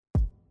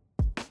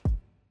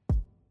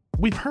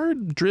We've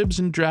heard dribs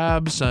and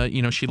drabs.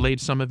 She laid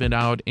some of it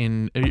out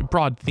in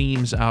broad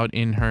themes out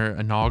in her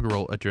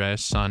inaugural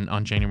address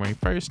on January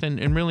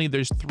 1st. And really,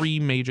 there's three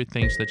major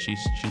things that she's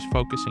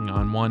focusing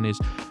on. One is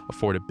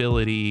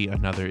affordability,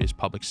 another is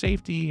public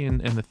safety, and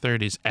the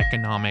third is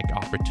economic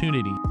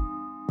opportunity.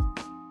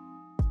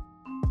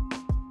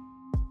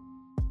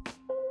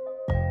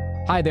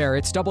 Hi there,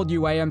 it's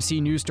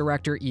WAMC News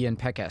Director Ian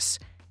Pickus.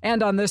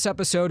 And on this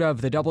episode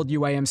of the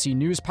WAMC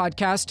News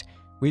Podcast,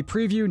 we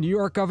preview New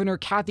York Governor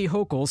Kathy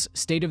Hochul's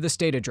State of the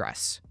State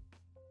address.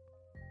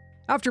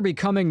 After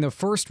becoming the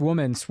first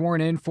woman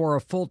sworn in for a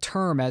full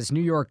term as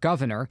New York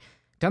Governor,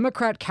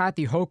 Democrat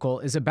Kathy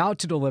Hochul is about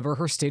to deliver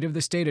her State of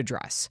the State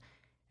address.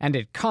 And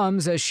it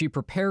comes as she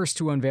prepares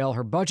to unveil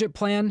her budget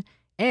plan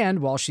and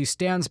while she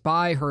stands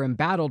by her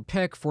embattled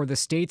pick for the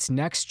state's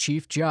next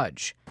chief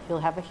judge.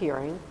 You'll have a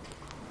hearing.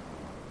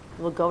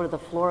 It will go to the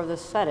floor of the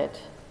Senate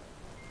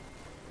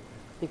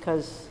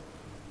because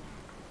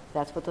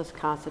that's what this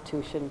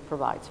Constitution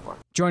provides for.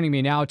 Joining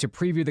me now to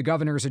preview the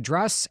governor's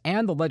address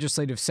and the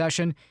legislative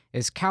session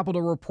is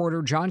Capitol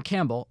reporter John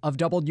Campbell of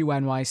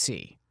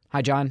WNYC.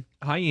 Hi, John.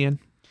 Hi, Ian.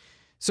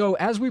 So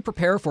as we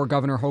prepare for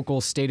Governor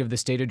Hochul's State of the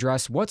State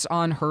address, what's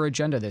on her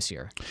agenda this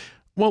year?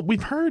 Well,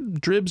 we've heard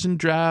dribs and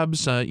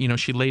drabs.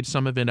 She laid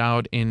some of it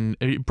out in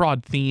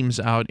broad themes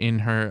out in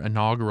her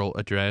inaugural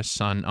address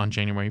on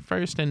January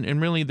 1st.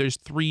 And really, there's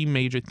three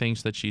major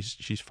things that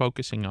she's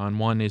focusing on.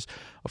 One is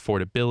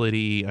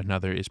affordability,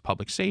 another is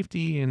public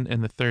safety, and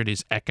the third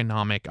is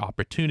economic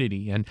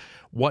opportunity. And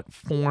what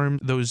form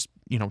those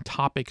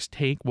topics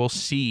take, we'll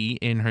see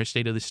in her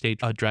State of the State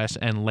address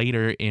and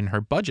later in her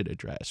budget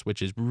address,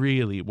 which is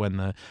really when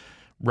the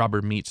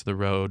rubber meets the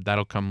road.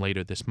 That'll come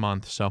later this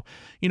month. So,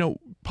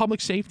 public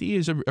safety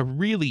is a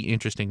really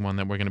interesting one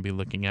that we're going to be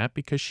looking at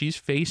because she's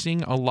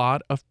facing a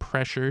lot of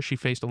pressure. She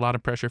faced a lot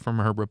of pressure from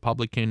her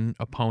Republican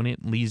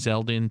opponent, Lee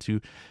Zeldin,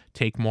 to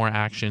take more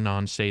action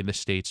on, say, the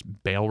state's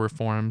bail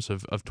reforms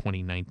of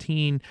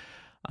 2019.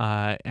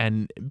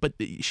 But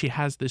she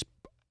has this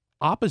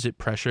opposite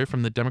pressure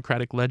from the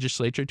Democratic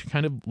legislature to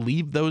kind of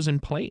leave those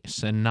in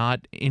place and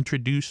not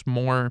introduce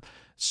more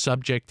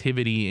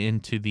subjectivity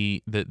into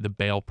the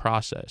bail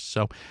process.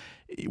 So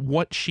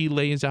what she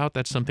lays out,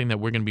 that's something that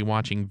we're going to be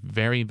watching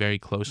very, very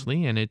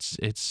closely. And it's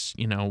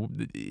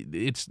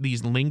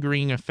these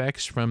lingering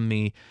effects from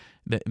the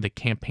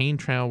campaign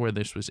trail where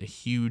this was a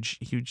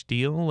huge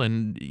deal.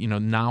 And,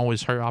 now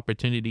is her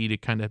opportunity to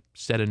kind of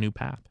set a new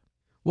path.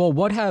 Well,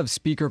 what have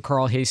Speaker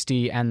Carl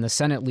Heastie and the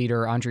Senate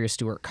leader Andrea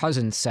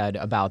Stewart-Cousins said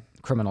about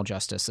criminal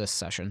justice this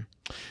session?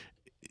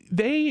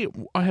 They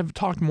have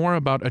talked more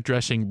about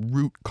addressing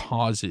root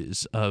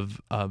causes of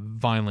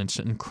violence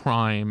and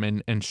crime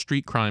and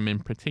street crime in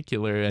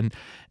particular.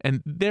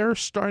 And they're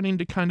starting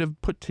to kind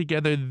of put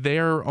together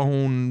their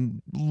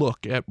own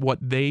look at what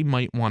they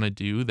might want to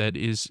do that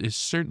is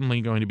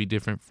certainly going to be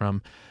different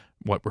from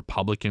what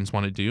Republicans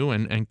want to do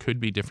and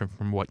could be different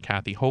from what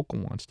Kathy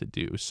Hochul wants to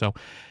do. So,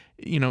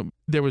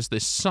 there was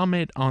this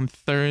summit on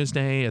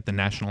Thursday at the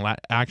National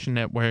Action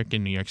Network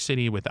in New York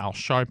City with Al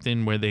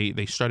Sharpton, where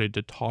they started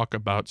to talk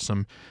about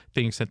some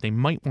things that they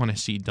might want to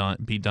see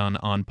be done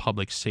on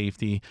public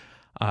safety.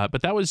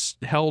 But that was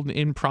held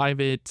in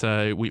private.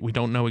 We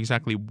don't know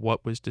exactly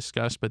what was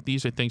discussed, but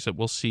these are things that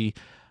we'll see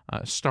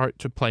start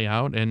to play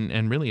out.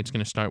 And really, it's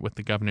going to start with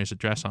the governor's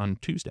address on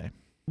Tuesday.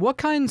 What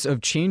kinds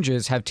of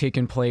changes have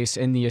taken place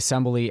in the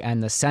Assembly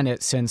and the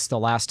Senate since the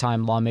last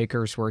time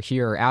lawmakers were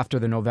here after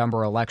the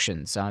November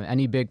elections?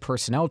 Any big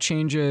personnel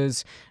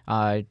changes,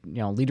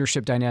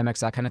 leadership dynamics,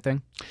 that kind of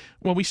thing?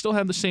 Well, we still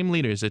have the same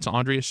leaders. It's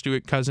Andrea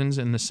Stewart-Cousins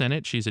in the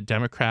Senate. She's a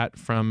Democrat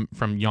from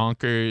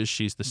Yonkers.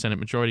 She's the Senate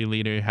Majority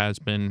Leader, has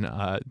been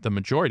the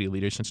Majority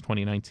Leader since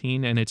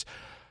 2019. And it's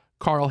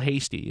Carl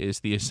Heastie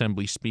is the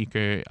Assembly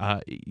Speaker.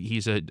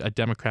 He's a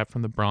Democrat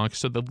from the Bronx.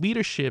 So the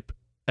leadership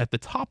at the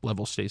top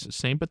level stays the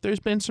same, but there's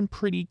been some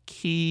pretty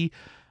key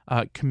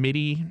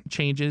committee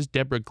changes.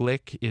 Deborah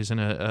Glick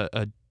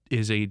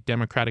is a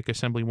Democratic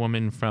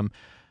Assemblywoman from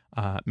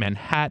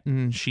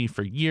Manhattan. She,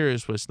 for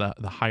years, was the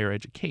higher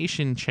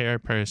education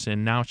chairperson.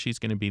 Now she's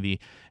going to be the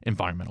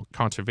environmental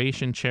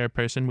conservation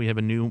chairperson. We have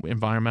a new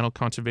environmental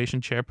conservation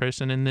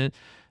chairperson in the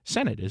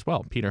Senate as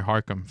well, Peter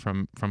Harcum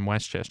from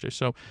Westchester.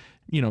 So,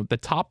 the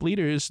top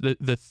leaders,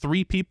 the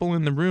three people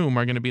in the room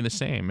are going to be the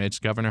same. It's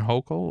Governor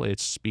Hochul,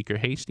 it's Speaker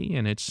Heastie,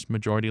 and it's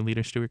Majority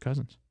Leader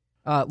Stewart-Cousins.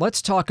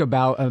 Let's talk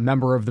about a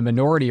member of the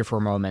minority for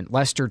a moment,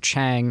 Lester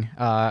Chang,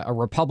 a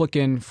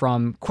Republican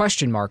from ?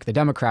 The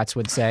Democrats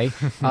would say.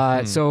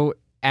 So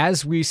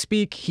as we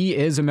speak, he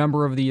is a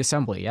member of the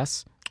Assembly,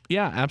 yes?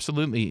 Yeah,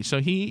 absolutely. So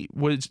he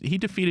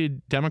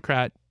defeated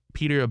Democrat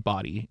Peter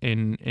Abadi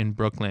in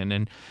Brooklyn,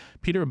 and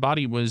Peter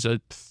Abadi was a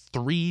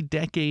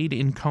 3-decade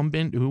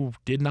incumbent who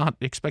did not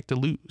expect to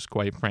lose,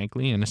 quite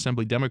frankly, and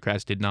Assembly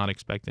Democrats did not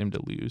expect him to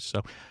lose.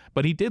 So,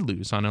 but he did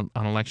lose on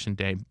Election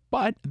Day.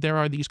 But there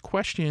are these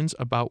questions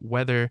about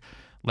whether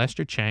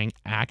Lester Chang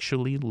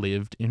actually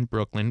lived in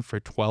Brooklyn for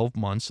 12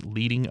 months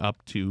leading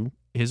up to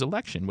his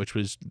election, which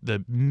was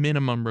the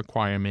minimum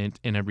requirement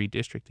in a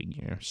redistricting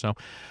year. So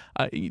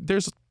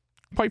there's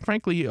quite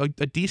frankly, a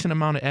decent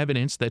amount of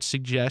evidence that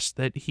suggests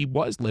that he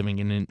was living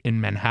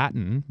in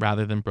Manhattan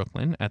rather than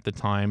Brooklyn at the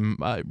time,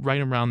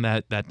 right around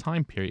that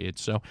time period.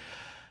 So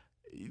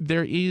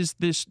there is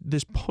this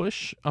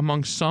push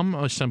among some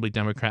Assembly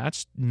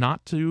Democrats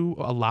not to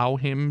allow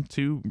him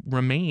to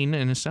remain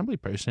an Assembly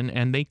person,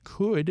 and they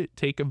could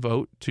take a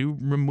vote to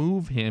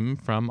remove him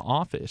from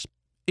office.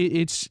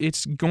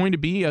 It's going to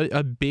be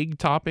a big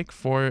topic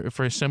for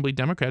Assembly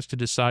Democrats to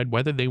decide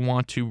whether they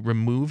want to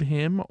remove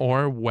him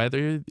or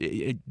whether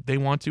they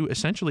want to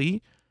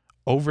essentially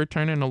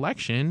overturn an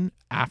election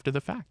after the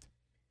fact.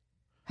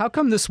 How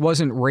come this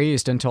wasn't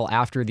raised until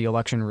after the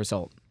election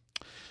result?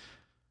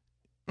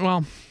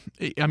 Well,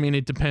 I mean,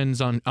 it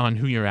depends on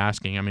who you're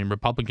asking. I mean,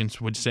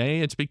 Republicans would say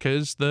it's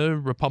because the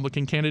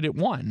Republican candidate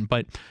won.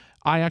 But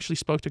I actually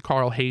spoke to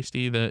Carl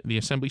Hastie, the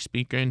Assembly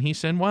Speaker, and he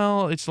said,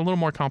 well, it's a little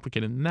more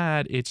complicated than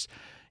that.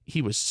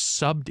 He was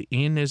subbed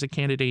in as a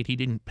candidate. He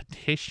didn't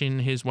petition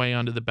his way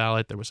onto the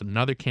ballot. There was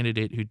another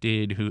candidate who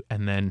did,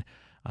 and then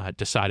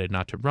decided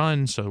not to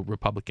run. So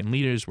Republican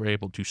leaders were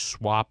able to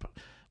swap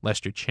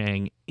Lester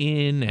Chang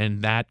in,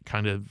 and that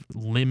kind of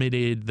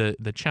limited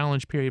the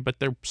challenge period. But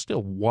there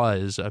still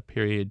was a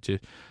period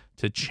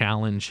to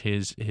challenge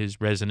his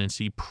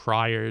residency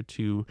prior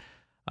to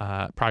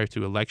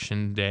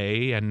election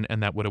day, and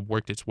that would have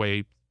worked its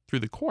way through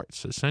the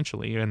courts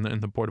essentially and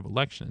the Board of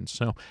Elections.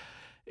 So,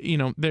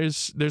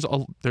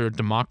 there are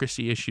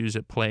democracy issues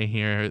at play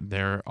here.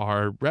 There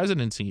are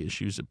residency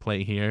issues at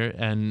play here,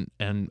 and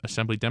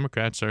Assembly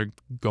Democrats are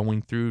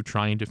going through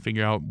trying to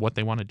figure out what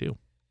they want to do.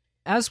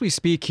 As we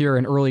speak here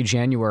in early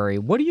January,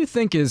 what do you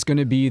think is going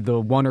to be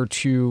the one or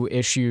two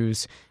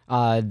issues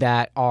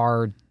that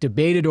are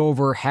debated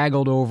over,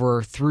 haggled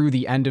over through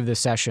the end of the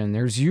session?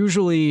 There's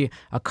usually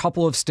a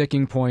couple of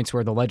sticking points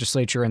where the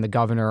legislature and the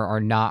governor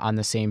are not on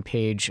the same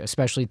page,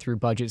 especially through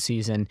budget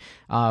season.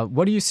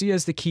 What do you see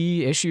as the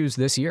key issues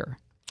this year?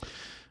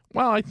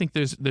 Well, I think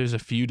there's a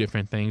few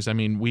different things. I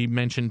mean, we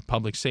mentioned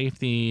public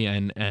safety,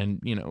 and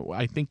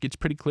I think it's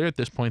pretty clear at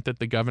this point that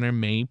the governor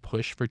may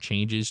push for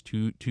changes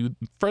to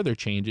further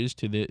changes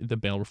to the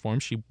bail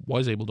reform. She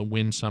was able to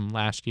win some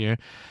last year,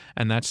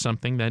 and that's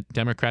something that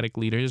Democratic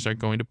leaders are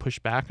going to push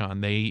back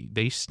on.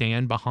 They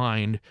stand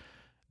behind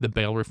the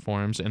bail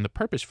reforms and the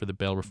purpose for the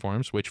bail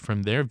reforms, which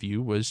from their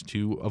view was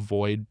to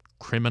avoid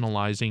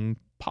criminalizing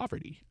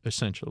poverty,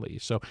 essentially.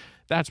 So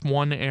that's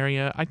one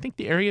area. I think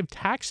the area of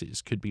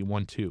taxes could be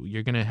one, too.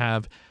 You're going to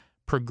have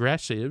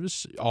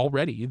progressives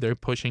already. They're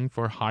pushing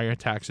for higher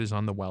taxes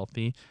on the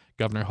wealthy.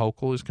 Governor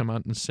Hochul has come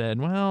out and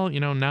said, well,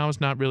 now is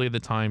not really the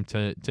time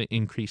to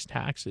increase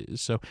taxes.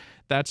 So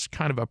that's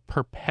kind of a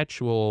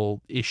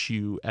perpetual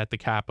issue at the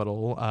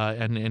Capitol,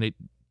 and it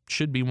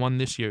should be one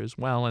this year as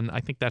well. And I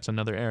think that's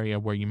another area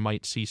where you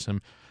might see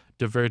some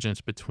divergence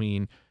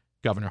between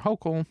Governor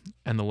Hochul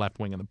and the left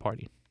wing of the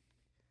party.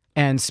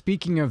 And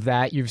speaking of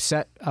that, you've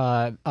set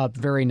up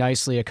very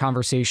nicely a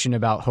conversation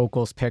about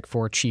Hochul's pick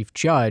for chief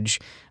judge.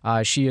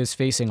 She is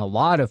facing a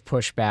lot of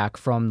pushback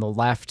from the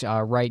left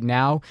right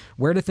now.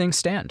 Where do things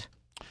stand?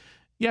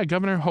 Yeah,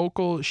 Governor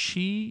Hochul,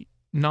 she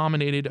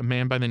nominated a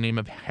man by the name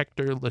of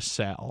Hector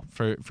LaSalle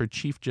for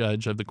chief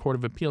judge of the Court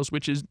of Appeals,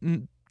 which is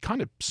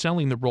kind of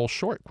selling the role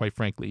short, quite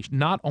frankly.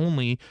 Not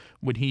only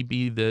would he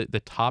be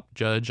the top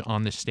judge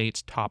on the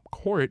state's top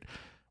court,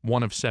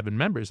 one of 7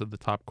 members of the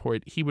top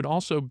court, he would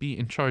also be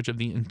in charge of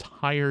the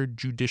entire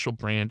judicial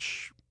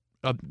branch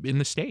in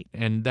the state.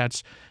 And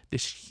that's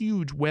this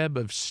huge web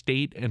of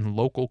state and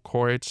local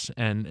courts,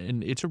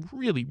 and it's a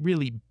really,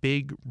 really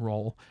big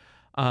role.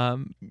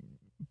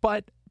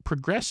 But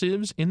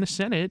progressives in the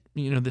Senate,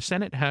 the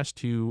Senate has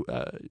to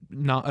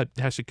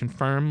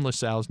confirm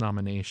LaSalle's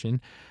nomination.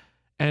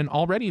 And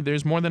already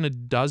there's more than a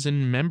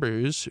dozen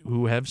members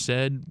who have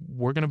said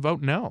we're going to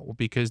vote no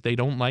because they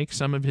don't like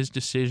some of his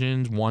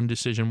decisions. One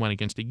decision went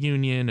against a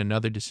union.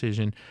 Another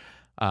decision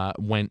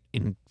went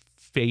in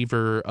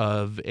favor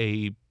of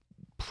a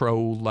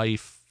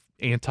pro-life,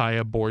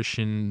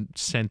 anti-abortion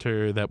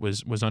center that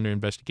was under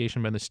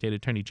investigation by the state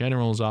attorney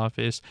general's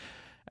office.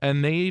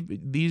 And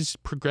these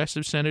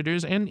progressive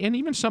senators and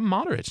even some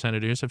moderate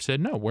senators have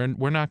said, no,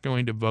 we're not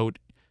going to vote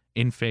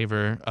in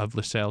favor of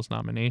LaSalle's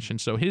nomination.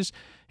 So his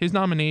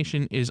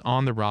nomination is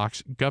on the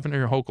rocks.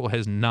 Governor Hochul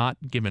has not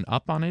given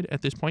up on it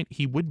at this point.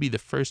 He would be the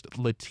first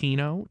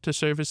Latino to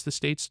serve as the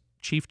state's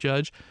chief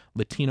judge.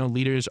 Latino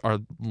leaders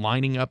are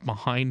lining up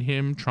behind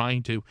him,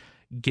 trying to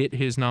get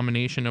his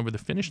nomination over the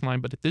finish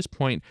line. But at this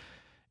point,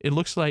 it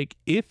looks like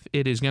if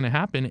it is going to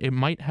happen, it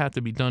might have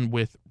to be done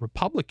with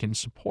Republican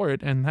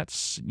support. And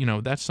that's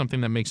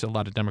something that makes a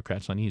lot of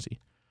Democrats uneasy.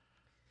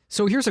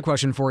 So here's a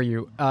question for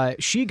you.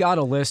 She got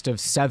a list of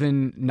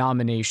 7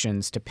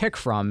 nominations to pick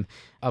from,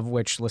 of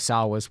which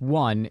LaSalle was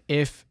one.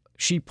 If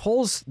she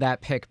pulls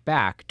that pick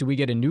back, do we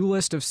get a new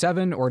list of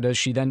 7, or does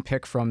she then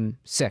pick from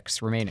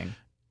 6 remaining?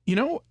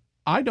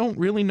 I don't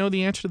really know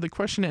the answer to the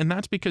question, and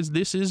that's because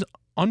this is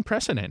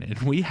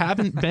unprecedented. We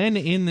haven't been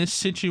in this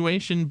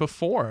situation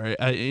before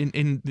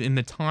in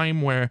the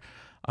time where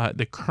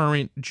the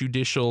current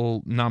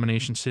judicial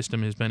nomination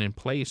system has been in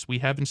place, we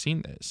haven't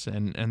seen this,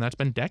 and that's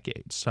been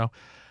decades. So,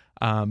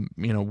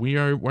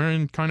 we're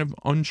in kind of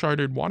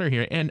uncharted water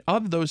here. And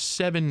of those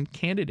 7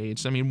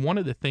 candidates, I mean, one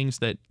of the things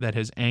that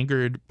has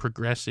angered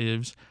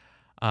progressives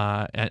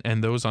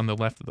and those on the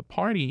left of the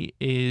party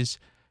is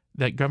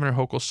that Governor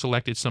Hochul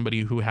selected somebody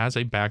who has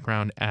a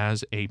background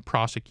as a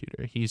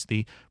prosecutor. He's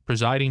the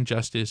presiding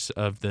justice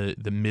of the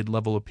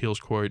mid-level appeals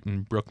court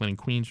in Brooklyn and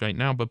Queens right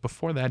now, but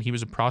before that, he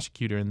was a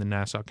prosecutor in the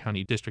Nassau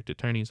County District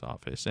Attorney's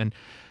Office. And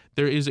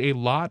there is a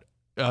lot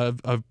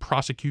of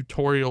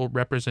prosecutorial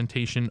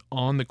representation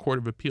on the Court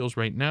of Appeals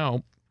right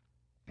now,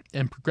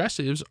 and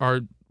progressives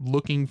are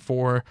looking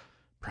for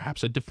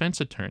perhaps a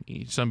defense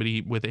attorney,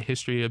 somebody with a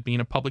history of being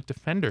a public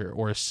defender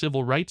or a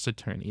civil rights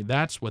attorney.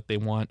 That's what they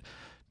want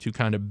to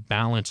kind of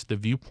balance the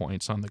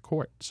viewpoints on the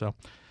court. So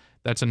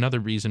that's another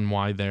reason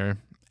why they're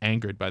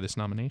angered by this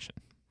nomination.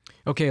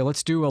 Okay,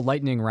 let's do a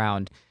lightning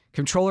round.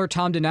 Comptroller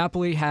Tom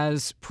DiNapoli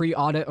has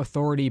pre-audit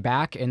authority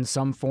back in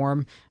some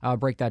form.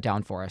 Break that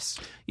down for us.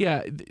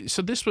 Yeah,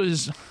 so this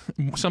was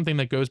something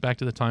that goes back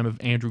to the time of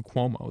Andrew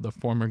Cuomo, the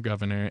former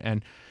governor,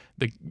 and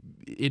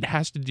it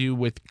has to do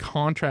with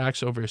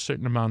contracts over a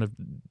certain amount of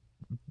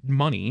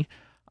money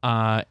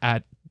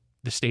at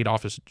the State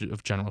Office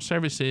of General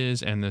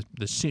Services and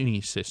the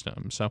SUNY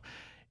system. So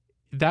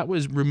that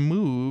was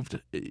removed,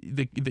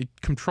 the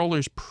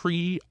comptroller's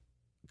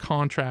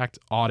pre-contract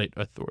audit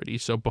authority.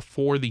 So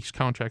before these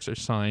contracts are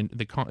signed,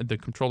 the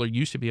comptroller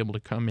used to be able to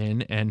come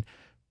in and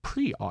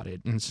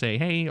pre-audit and say,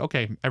 hey,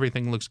 okay,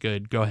 everything looks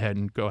good. Go ahead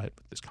with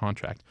this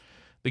contract.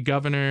 The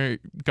Governor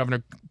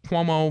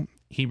Cuomo,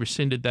 he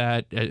rescinded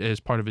that as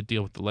part of a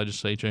deal with the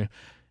legislature.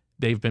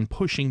 They've been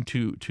pushing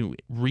to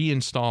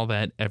reinstall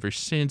that ever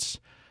since.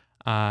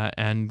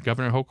 And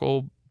Governor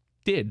Hochul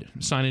did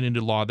sign it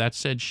into law. That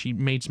said, she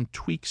made some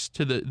tweaks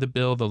to the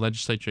bill. The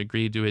legislature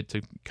agreed to it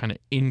to kind of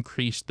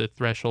increase the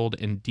threshold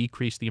and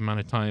decrease the amount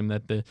of time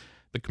that the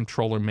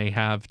comptroller may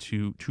have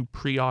to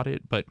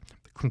pre-audit, but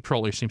the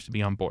comptroller seems to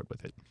be on board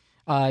with it.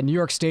 New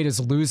York State is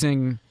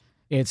losing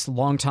its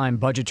longtime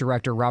budget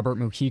director, Robert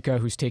Mujica,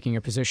 who's taking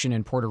a position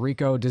in Puerto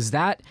Rico. Does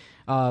that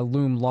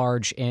loom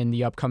large in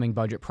the upcoming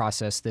budget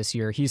process this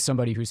year? He's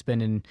somebody who's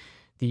been in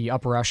the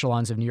upper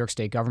echelons of New York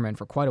State government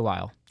for quite a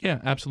while. Yeah,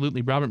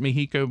 absolutely. Robert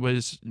Mujica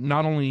was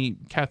not only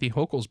Kathy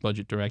Hochul's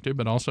budget director,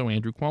 but also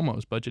Andrew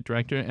Cuomo's budget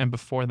director, and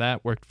before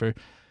that worked for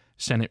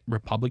Senate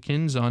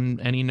Republicans on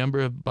any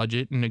number of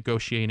budget and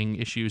negotiating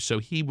issues. So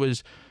he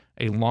was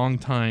a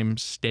longtime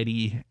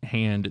steady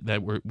hand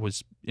that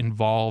was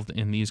involved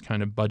in these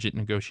kind of budget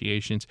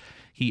negotiations.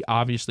 He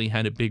obviously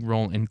had a big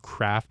role in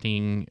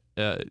crafting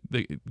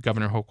the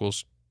Governor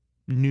Hochul's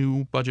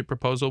new budget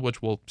proposal,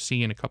 which we'll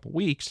see in a couple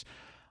weeks.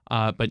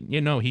 But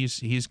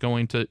he's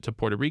going to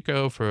Puerto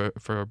Rico for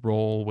a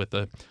role with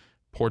the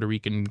Puerto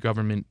Rican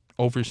government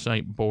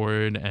oversight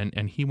board,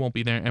 and he won't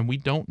be there. And we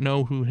don't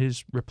know who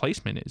his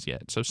replacement is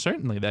yet. So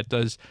certainly that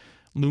does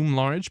loom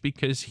large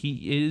because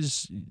he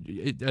is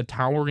a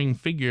towering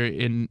figure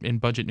in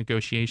budget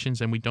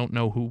negotiations, and we don't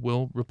know who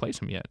will replace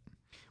him yet.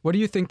 What do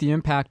you think the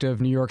impact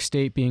of New York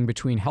State being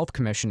between health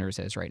commissioners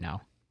is right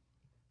now?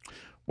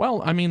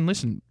 Well, I mean,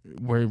 listen,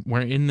 we're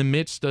in the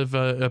midst of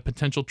a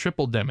potential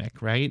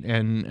triple-demic, right?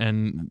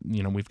 And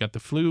we've got the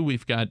flu,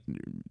 we've got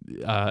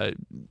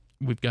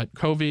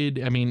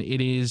COVID. I mean,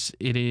 it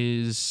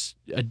is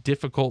a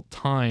difficult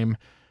time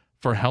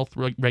for health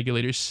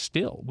regulators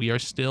still. We are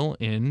still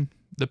in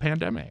the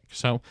pandemic.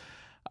 So,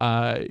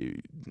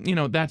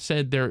 that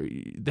said,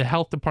 the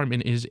health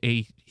department is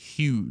a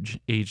huge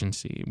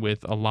agency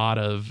with a lot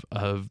of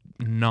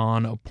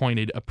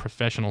non-appointed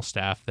professional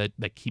staff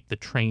that keep the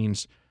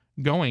trains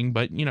going.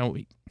 But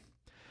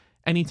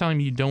anytime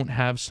you don't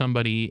have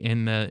somebody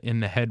in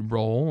the head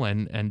role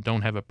and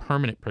don't have a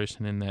permanent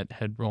person in that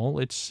head role,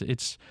 it's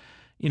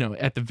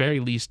at the very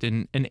least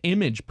an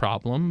image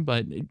problem.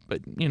 But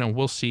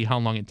we'll see how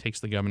long it takes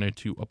the governor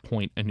to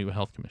appoint a new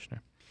health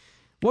commissioner.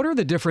 What are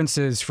the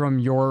differences from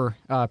your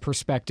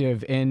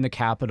perspective in the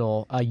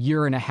Capitol a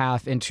year and a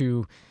half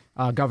into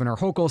Governor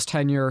Hochul's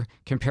tenure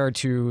compared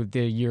to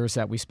the years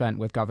that we spent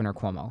with Governor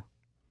Cuomo?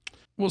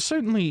 Well,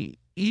 certainly,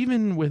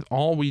 even with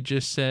all we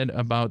just said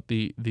about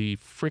the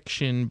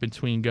friction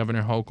between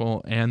Governor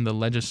Hochul and the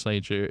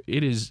legislature,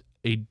 it is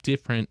a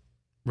different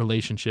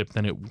relationship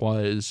than it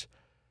was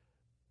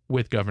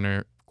with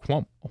Governor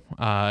Cuomo.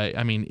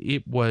 I mean,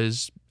 it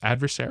was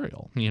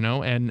adversarial,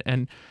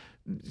 and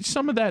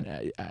some of that,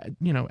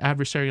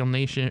 adversarial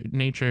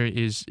nature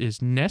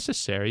is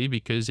necessary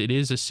because it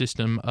is a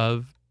system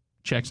of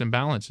checks and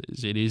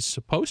balances. It is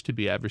supposed to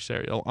be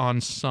adversarial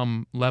on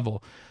some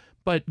level.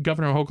 But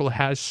Governor Hochul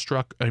has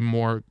struck a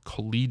more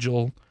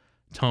collegial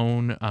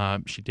tone.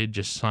 She did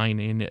just sign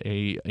in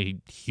a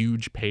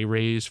huge pay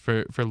raise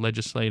for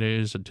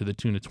legislators to the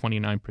tune of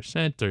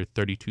 29% or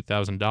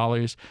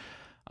 $32,000.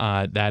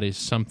 That is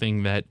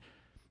something that,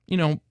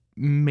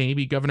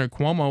 maybe Governor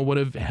Cuomo would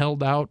have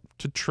held out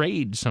to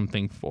trade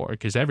something for,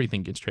 because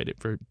everything gets traded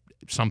for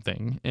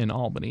something in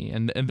Albany.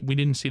 And we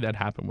didn't see that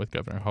happen with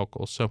Governor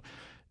Hochul. So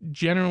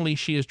generally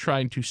she is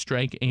trying to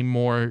strike a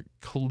more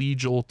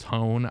collegial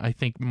tone. I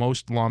think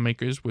most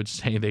lawmakers would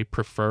say they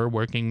prefer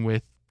working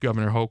with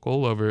Governor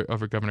Hochul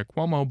over Governor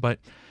Cuomo, but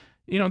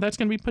that's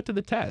going to be put to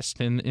the test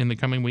in the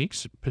coming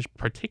weeks,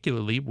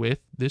 particularly with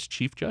this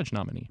chief judge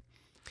nominee.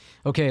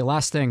 Okay,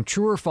 last thing,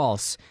 true or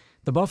false?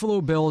 The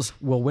Buffalo Bills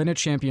will win a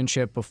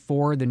championship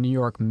before the New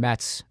York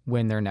Mets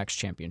win their next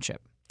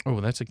championship.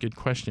 Oh, that's a good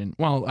question.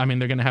 Well, I mean,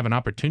 they're going to have an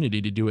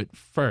opportunity to do it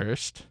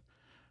first.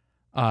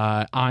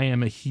 I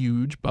am a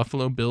huge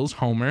Buffalo Bills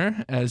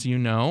homer, as you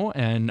know,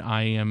 and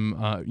I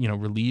am,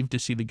 relieved to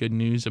see the good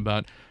news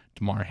about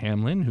Damar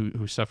Hamlin,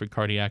 who suffered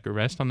cardiac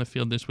arrest on the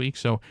field this week.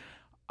 So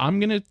I'm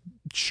gonna,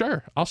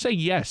 I'll say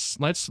yes.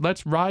 Let's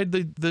ride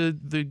the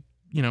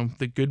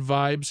good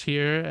vibes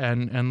here,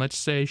 and let's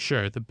say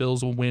the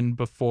Bills will win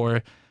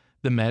before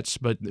the Mets,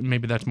 but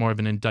maybe that's more of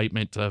an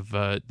indictment of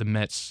the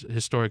Mets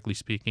historically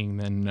speaking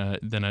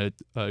than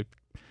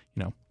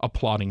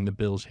applauding the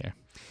Bills here.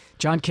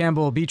 John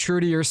Campbell, be true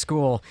to your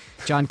school.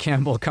 John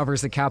Campbell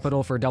covers the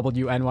Capitol for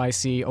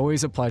WNYC.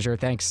 Always a pleasure.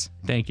 Thanks.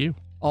 Thank you.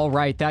 All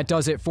right, that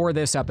does it for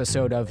this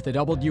episode of the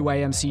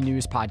WAMC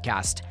News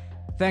Podcast.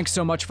 Thanks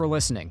so much for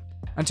listening.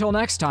 Until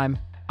next time,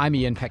 I'm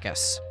Ian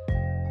Pickus.